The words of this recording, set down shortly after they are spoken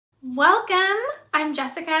Welcome! I'm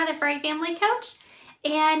Jessica, the Furry Family Coach,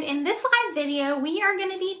 and in this live video we are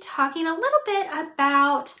going to be talking a little bit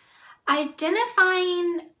about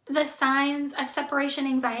identifying the signs of separation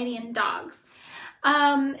anxiety in dogs.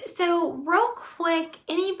 So real quick,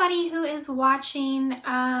 anybody who is watching,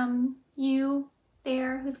 you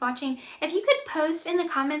there who's watching, if you could post in the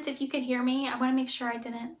comments if you could hear me. I want to make sure I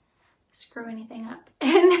didn't screw anything up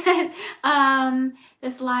and that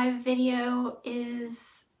this live video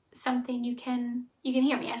is something you can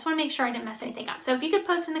hear me. I just want to make sure I didn't mess anything up. So if you could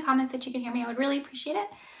post in the comments that you can hear me, I would really appreciate it.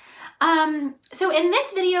 So in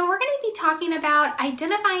this video, we're going to be talking about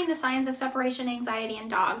identifying the signs of separation anxiety in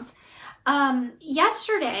dogs.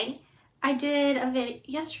 Yesterday, I did a video,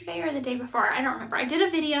 yesterday or the day before, I don't remember. I did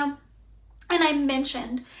a video and I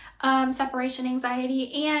mentioned separation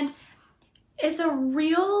anxiety, and it's a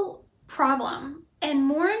real problem. And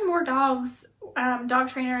more dogs, dog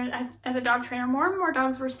trainers, as a dog trainer, more and more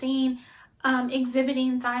dogs we're seeing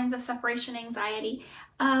exhibiting signs of separation anxiety.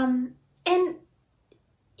 And,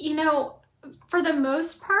 you know, for the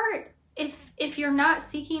most part, if you're not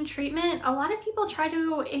seeking treatment, a lot of people try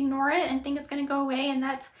to ignore it and think it's going to go away, and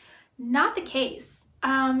that's not the case.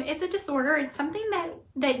 It's a disorder. It's something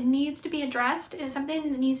that needs to be addressed. It's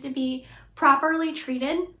something that needs to be properly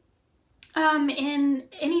treated in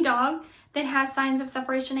any dog that has signs of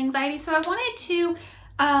separation anxiety. So I wanted to,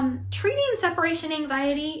 treating separation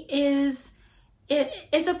anxiety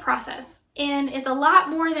it's a process, and it's a lot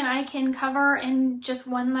more than I can cover in just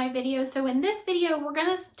one live video. So in this video, we're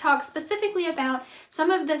going to talk specifically about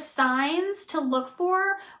some of the signs to look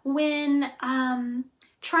for when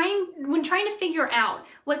trying to figure out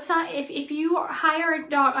what sign, if you hire a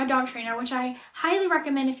dog trainer, which I highly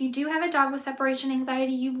recommend. If you do have a dog with separation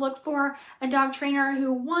anxiety, you look for a dog trainer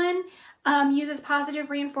who, one, uses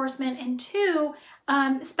positive reinforcement, and two,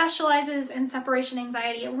 specializes in separation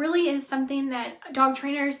anxiety. It really is something that dog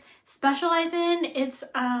trainers specialize in. It's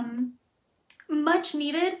much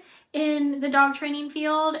needed in the dog training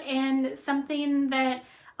field, and something that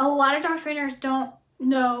a lot of dog trainers don't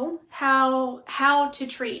know how to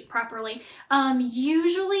treat properly.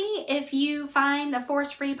 Usually if you find a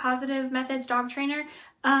force-free positive methods dog trainer,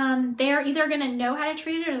 they're either going to know how to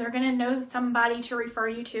treat it, or they're going to know somebody to refer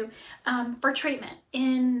you to for treatment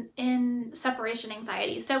in separation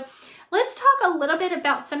anxiety. So let's talk a little bit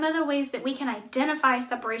about some of the ways that we can identify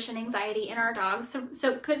separation anxiety in our dogs.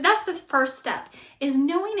 So that's the first step, is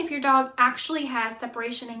knowing if your dog actually has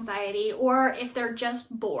separation anxiety or if they're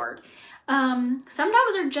just bored. Some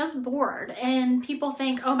dogs are just bored, and people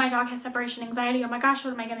think, oh, my dog has separation anxiety. Oh my gosh,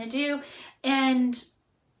 what am I going to do? And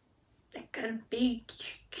it could be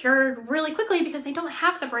cured really quickly because they don't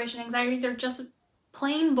have separation anxiety. They're just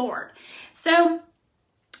plain bored. So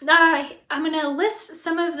I'm going to list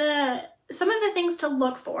some of the things to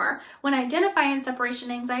look for when identifying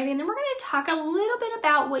separation anxiety, and then we're going to talk a little bit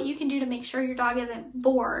about what you can do to make sure your dog isn't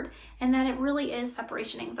bored and that it really is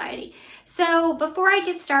separation anxiety. So before I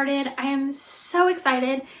get started, I am so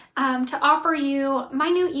excited to offer you my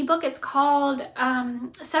new ebook. It's called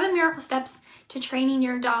 7 Miracle Steps to Training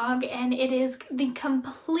Your Dog, and it is the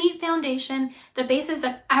complete foundation, the basis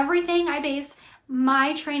of everything I base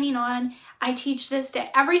my training on. I teach this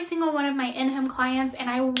to every single one of my in-home clients, and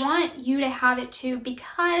I want you to have it too,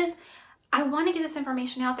 because I want to get this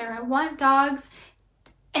information out there. I want dogs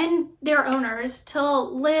and their owners to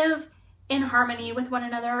live in harmony with one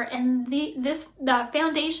another, and the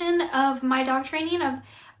foundation of my dog training, of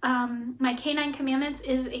my Canine Commandments,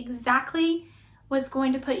 is exactly what's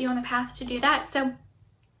going to put you on the path to do that. So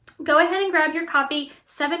go ahead and grab your copy,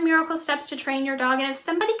 7 Miracle Steps to Train Your Dog. And if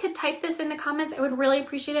somebody could type this in the comments, I would really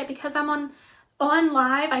appreciate it, because I'm on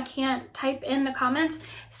live. I can't type in the comments.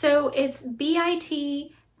 So it's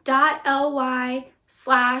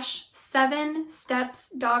bit.ly/7 steps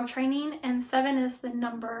dog training, and 7 is the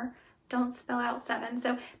number. Don't spell out 7.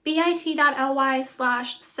 So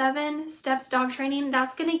bit.ly/7 steps dog training.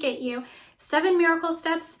 That's going to get you 7 miracle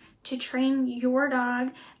steps to train your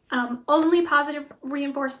dog. Only positive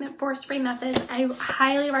reinforcement, force-free methods. I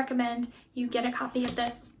highly recommend you get a copy of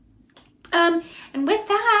this. And with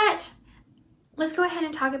that, let's go ahead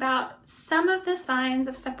and talk about some of the signs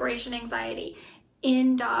of separation anxiety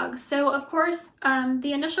in dogs. So of course,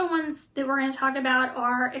 the initial ones that we're going to talk about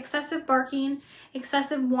are excessive barking,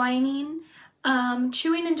 excessive whining,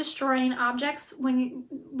 chewing and destroying objects when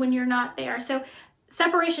you're not there. So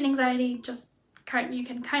separation anxiety, just you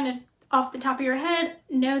can kind of off the top of your head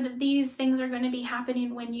know that these things are going to be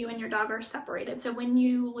happening when you and your dog are separated. So when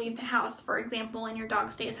you leave the house, for example, and your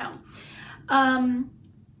dog stays home.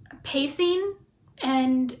 Pacing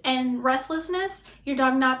and restlessness, your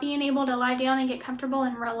dog not being able to lie down and get comfortable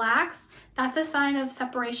and relax, that's a sign of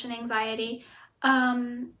separation anxiety.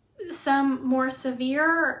 Some more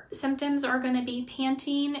severe symptoms are going to be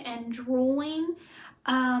panting and drooling,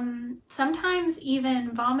 sometimes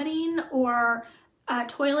even vomiting or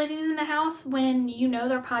toileting in the house when you know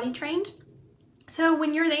they're potty trained. So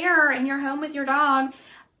when you're there and you're home with your dog,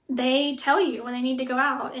 they tell you when they need to go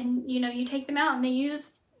out, and you take them out and they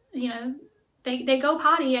use, they go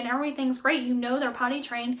potty and everything's great. They're potty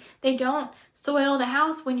trained. They don't soil the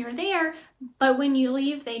house when you're there, but when you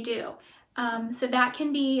leave, they do. So that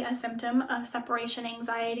can be a symptom of separation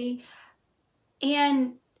anxiety.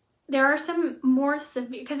 And there are some more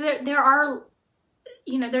severe, because there are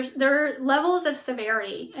levels of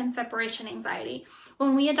severity in separation anxiety.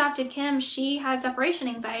 When we adopted Kim, she had separation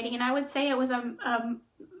anxiety, and I would say it was a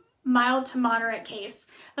mild to moderate case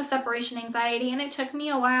of separation anxiety, and it took me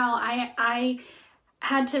a while. I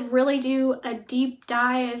had to really do a deep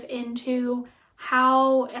dive into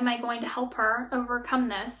how am I going to help her overcome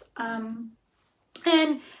this.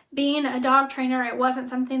 And being a dog trainer, it wasn't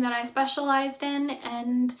something that I specialized in,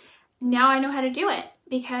 and now I know how to do it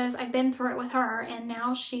because I've been through it with her, and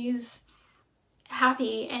now she's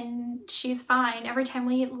happy and she's fine. Every time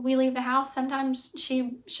we leave the house, sometimes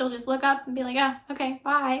she'll just look up and be like, "Yeah, okay,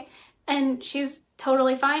 bye." And she's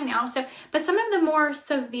totally fine now. So, but some of the more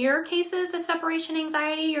severe cases of separation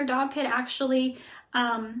anxiety, your dog could actually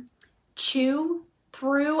chew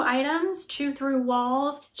through items, chew through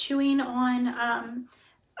walls, chewing on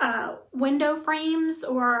window frames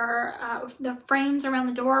or the frames around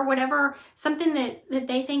the door, whatever, something that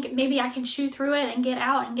they think maybe I can chew through it and get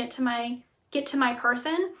out and get to my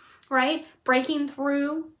person, right? Breaking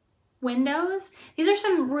through windows. These are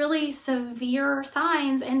some really severe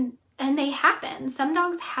signs, and they happen. Some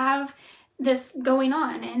dogs have this going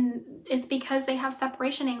on, and it's because they have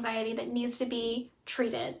separation anxiety that needs to be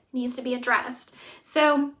treated, needs to be addressed.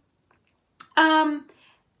 So,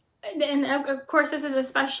 and of course, this is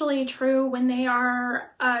especially true when they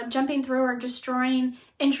are jumping through or destroying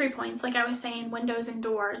entry points, like I was saying, windows and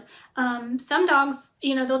doors. Some dogs,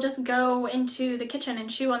 they'll just go into the kitchen and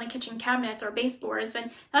chew on the kitchen cabinets or baseboards, and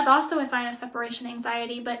that's also a sign of separation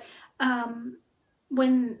anxiety. But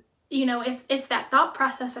when it's that thought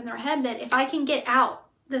process in their head that if I can get out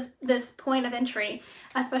this point of entry,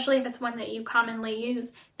 especially if it's one that you commonly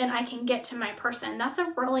use, then I can get to my person. That's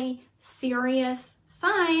a really serious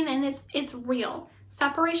sign, and it's real.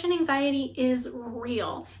 Separation anxiety is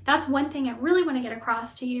real. That's one thing I really want to get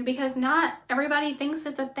across to you, because not everybody thinks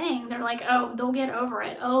it's a thing. They're like, oh, they'll get over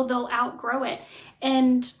it. Oh, they'll outgrow it.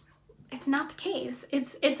 And it's not the case.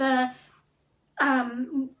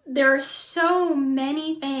 There are so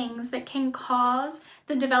many things that can cause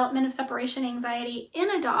the development of separation anxiety in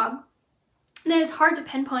a dog that it's hard to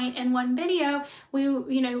pinpoint in one video.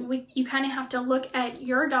 You kind of have to look at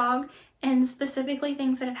your dog and specifically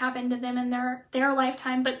things that have happened to them in their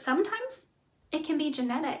lifetime, but sometimes it can be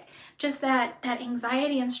genetic. Just that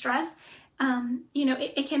anxiety and stress,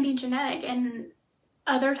 it can be genetic, and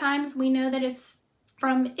other times we know that it's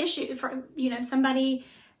from somebody.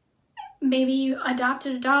 Maybe you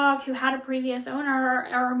adopted a dog who had a previous owner,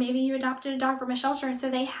 or maybe you adopted a dog from a shelter,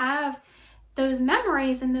 so they have those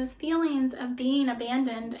memories and those feelings of being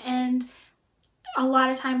abandoned, and a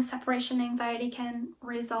lot of times separation anxiety can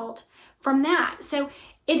result from that. So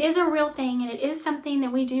it is a real thing, and it is something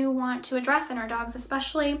that we do want to address in our dogs,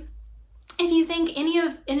 especially if you think any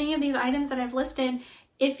of these items that I've listed,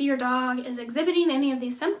 if your dog is exhibiting any of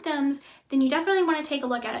these symptoms, then you definitely want to take a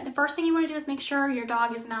look at it. The first thing you want to do is make sure your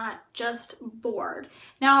dog is not just bored.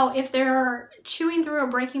 Now, if they're chewing through or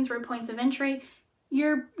breaking through points of entry,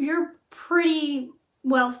 you're pretty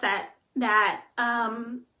well set that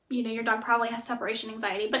your dog probably has separation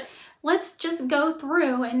anxiety. But let's just go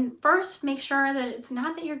through and first make sure that it's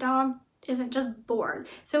not that your dog isn't just bored.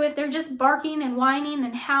 So if they're just barking and whining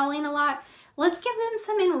and howling a lot, let's give them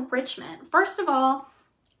some enrichment. First of all,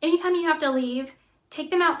 anytime you have to leave, take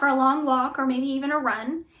them out for a long walk or maybe even a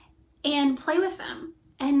run and play with them,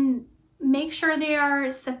 and make sure they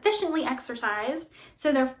are sufficiently exercised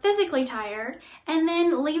so they're physically tired, and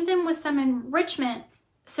then leave them with some enrichment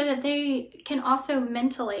so that they can also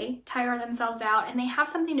mentally tire themselves out and they have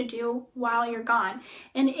something to do while you're gone.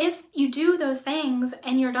 And if you do those things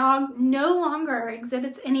and your dog no longer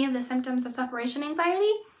exhibits any of the symptoms of separation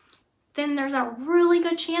anxiety, then there's a really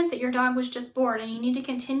good chance that your dog was just bored, and you need to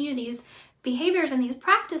continue these behaviors and these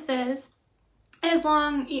practices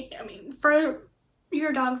for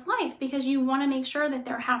your dog's life because you want to make sure that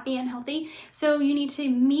they're happy and healthy. So you need to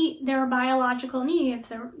meet their biological needs.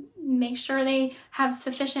 So make sure they have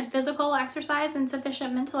sufficient physical exercise and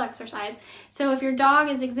sufficient mental exercise. So if your dog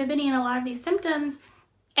is exhibiting a lot of these symptoms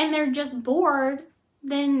and they're just bored,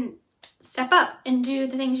 then step up and do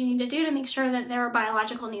the things you need to do to make sure that their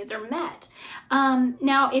biological needs are met.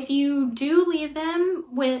 Now, if you do leave them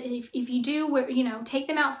with, if you do, you know, take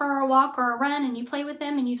them out for a walk or a run and you play with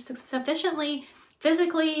them and you've sufficiently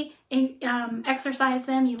physically exercise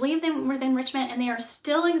them, you leave them with enrichment and they are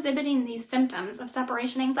still exhibiting these symptoms of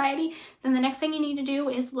separation anxiety, then the next thing you need to do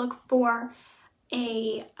is look for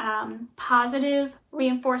a positive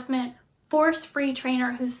reinforcement, force-free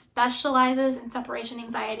trainer who specializes in separation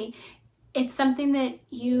anxiety. It's something that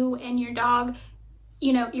you and your dog,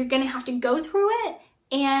 you know, you're gonna have to go through it,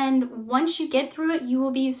 and once you get through it, you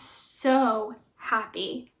will be so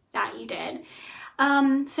happy that you did.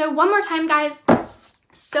 So one more time, guys,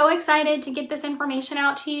 so excited to get this information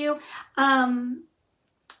out to you.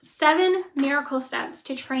 7 miracle steps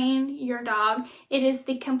to train your dog. It is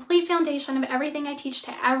the complete foundation of everything I teach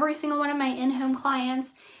to every single one of my in-home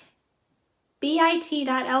clients.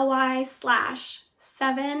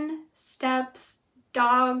 bit.ly/7 steps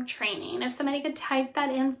dog training. If somebody could type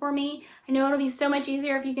that in for me, I know it'll be so much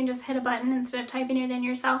easier if you can just hit a button instead of typing it in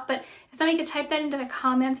yourself, but if somebody could type that into the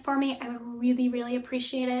comments for me, I would really, really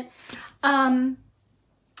appreciate it. And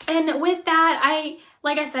with that,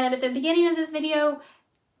 like I said at the beginning of this video,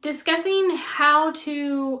 discussing how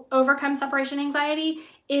to overcome separation anxiety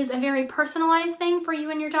is a very personalized thing for you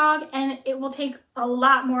and your dog, and it will take a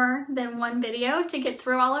lot more than one video to get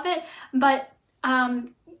through all of it, but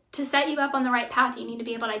to set you up on the right path, you need to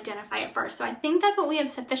be able to identify it first. So I think that's what we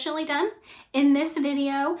have sufficiently done in this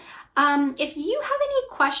video. If you have any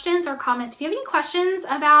questions or comments, if you have any questions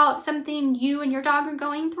about something you and your dog are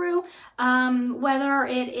going through, whether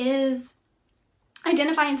it is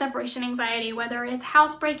identifying separation anxiety, whether it's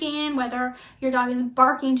housebreaking, whether your dog is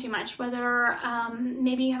barking too much, whether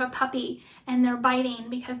maybe you have a puppy and they're biting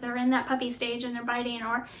because they're in that puppy stage and they're biting,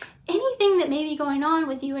 or anything that may be going on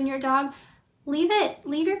with you and your dog, leave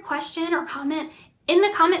your question or comment in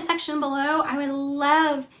the comment section below. I would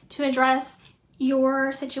love to address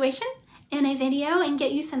your situation in a video and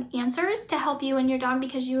get you some answers to help you and your dog,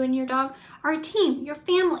 because you and your dog are a team, your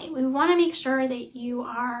family. We want to make sure that you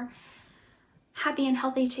are happy and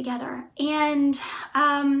healthy together. And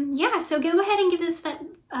yeah, so go ahead and give this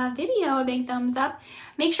video a big thumbs up.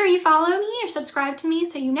 Make sure you follow me or subscribe to me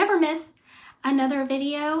so you never miss another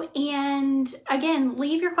video. And again,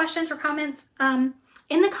 leave your questions or comments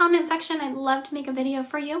in the comment section. I'd love to make a video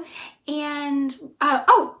for you. And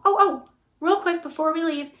real quick before we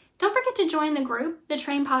leave, don't forget to join the group, the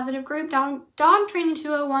Train Positive group, Dog Training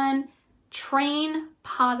 201 Train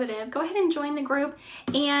Positive. Go ahead and join the group.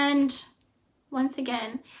 And once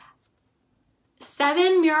again,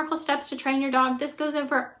 7 miracle steps to train your dog. This goes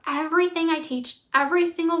over everything I teach. Every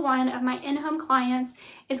single one of my in-home clients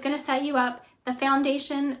is going to set you up, the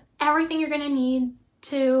foundation, everything you're going to need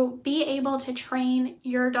to be able to train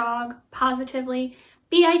your dog positively.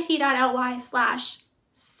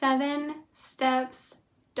 bit.ly/7 steps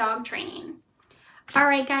dog training. All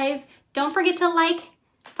right, guys, don't forget to like,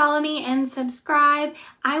 follow me, and subscribe.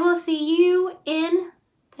 I will see you in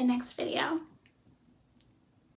the next video.